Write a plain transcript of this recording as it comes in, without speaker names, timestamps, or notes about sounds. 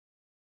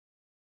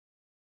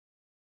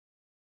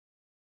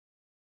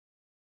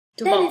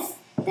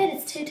That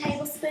is 2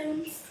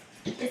 tablespoons.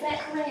 Is that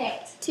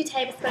correct? 2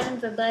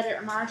 tablespoons of butter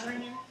or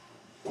margarine.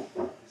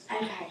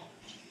 Okay.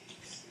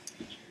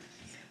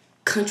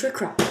 Country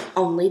crock,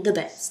 only the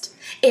best.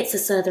 It's a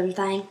southern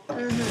thing.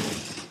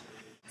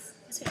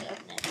 Let's open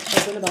it.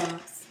 Open the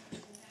box.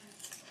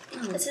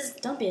 Oh,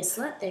 don't be a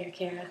slut there,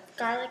 Kara.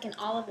 Garlic and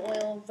olive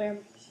oil.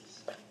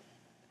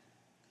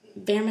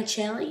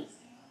 Vermicelli?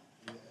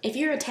 If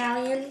you're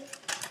Italian,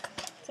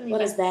 what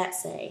does that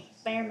say?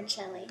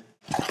 Vermicelli.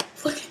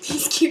 Look at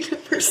these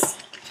cucumbers.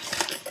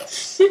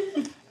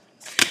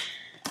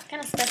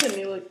 Kind of stuck in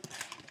me. Look.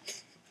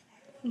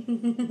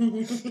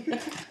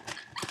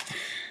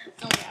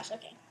 Oh my gosh,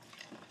 okay.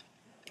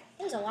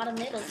 There's a lot of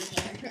nipples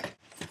in here.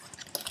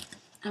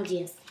 Oh,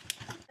 yes.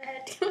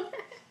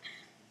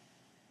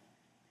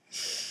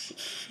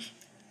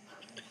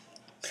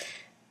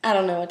 I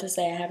don't know what to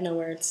say. I have no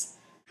words.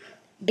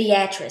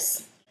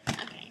 Beatrice.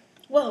 Okay.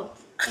 Whoa.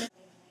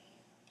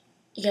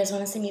 You guys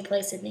want to see me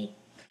play Sydney?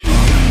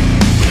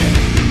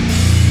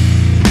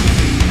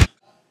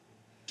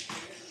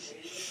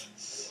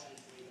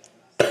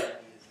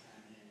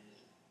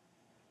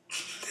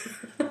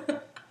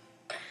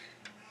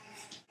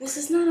 This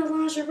is not a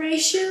lingerie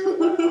shoe.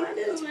 What am I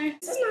doing?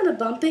 This is not a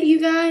bump it, you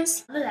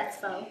guys. Oh, that's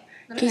faux.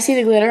 Can you see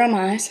the glitter on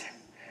my eyes?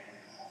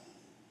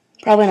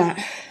 Probably not.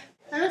 I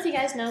don't know if you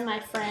guys know my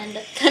friend,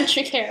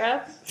 Country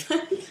Kara.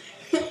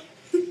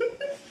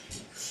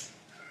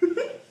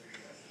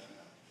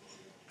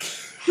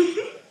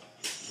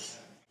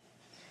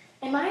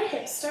 Am I a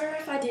hipster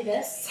if I do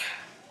this?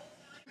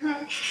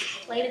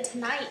 Later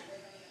tonight.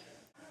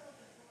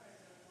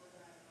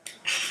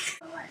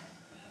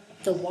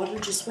 The water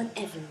just went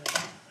everywhere.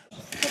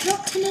 I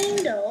dropped a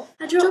noodle.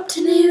 I dropped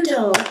a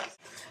noodle.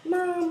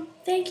 Mom,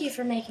 thank you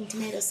for making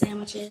tomato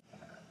sandwiches.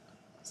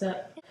 So,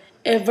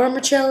 if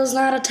vermicelli is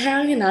not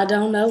Italian, I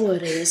don't know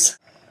what is.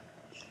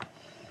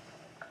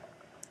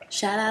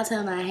 Shout out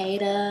to my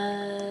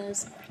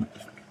haters.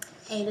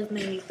 Haters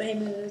make me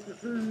famous.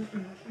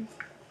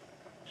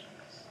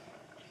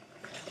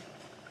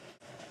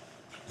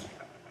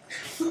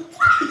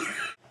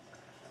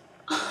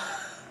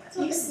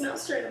 You smell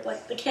straight up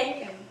like the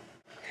can.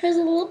 Here's a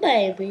little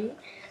baby.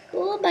 A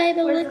little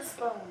baby. Where's the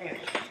spoon there?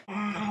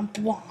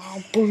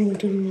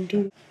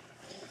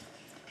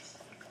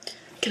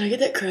 Can I get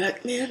that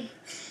crack, man?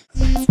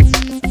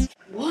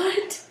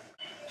 What?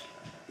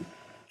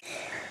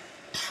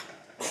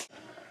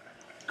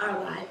 Our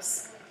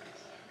lives.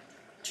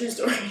 True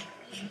story.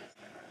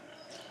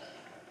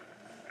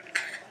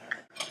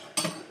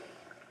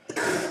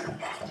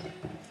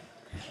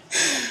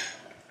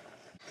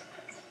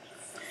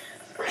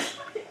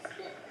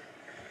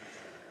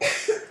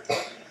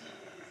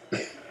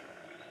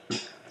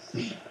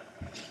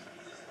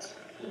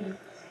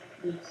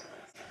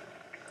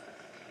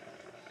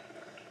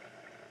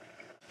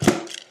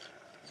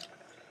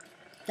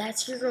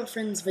 That's your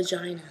girlfriend's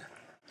vagina.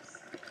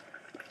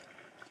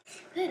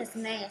 That is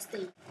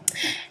nasty.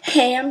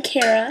 Hey, I'm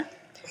Kara.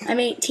 I'm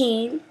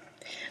 18.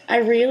 I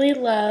really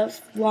love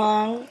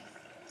long,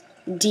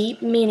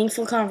 deep,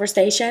 meaningful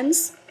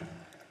conversations.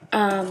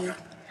 I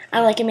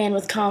like a man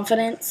with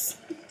confidence.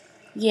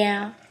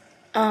 Yeah.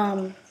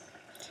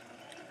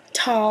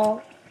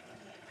 Tall,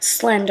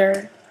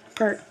 slender,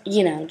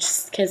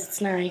 just because it's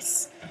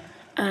nice.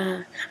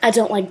 I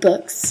don't like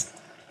books.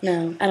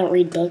 No, I don't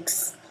read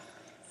books.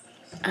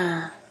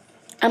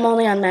 I'm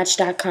only on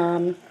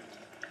Match.com,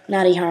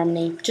 not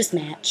eHarmony, just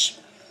Match.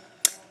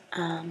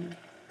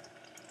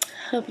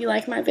 Hope you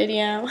like my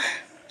video.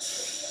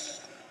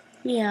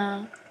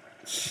 Yeah.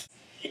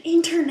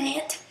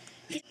 Internet.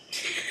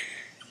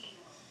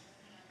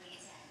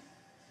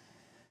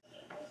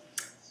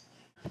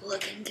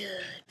 Looking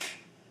good.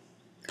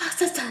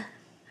 Pasta's done.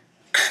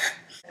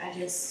 I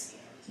just,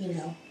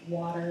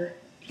 water.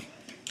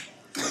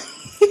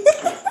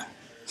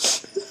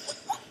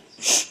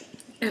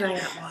 And I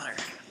got water.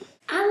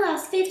 I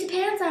lost 50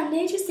 pounds on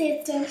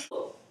Nutrisystem.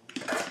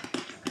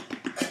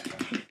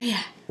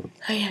 Yeah.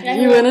 Oh yeah.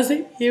 You wanna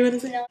see?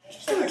 No.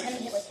 She'll pretend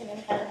to hit like him in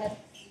the head.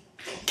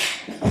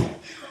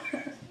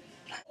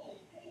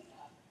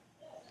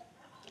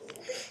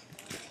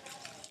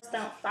 Girls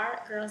don't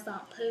fart. Girls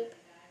don't poop.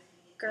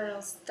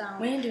 Girls don't.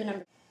 We didn't do a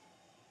number.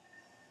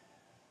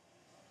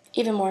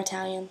 Even more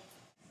Italian.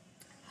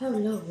 Oh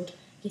Lord,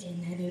 get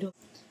in that noodle.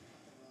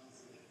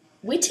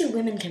 We 2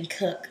 women can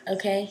cook,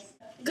 okay?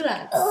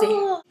 Grazie.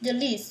 Oh,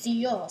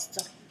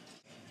 delicioso.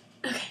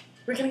 Okay,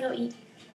 we're gonna go eat.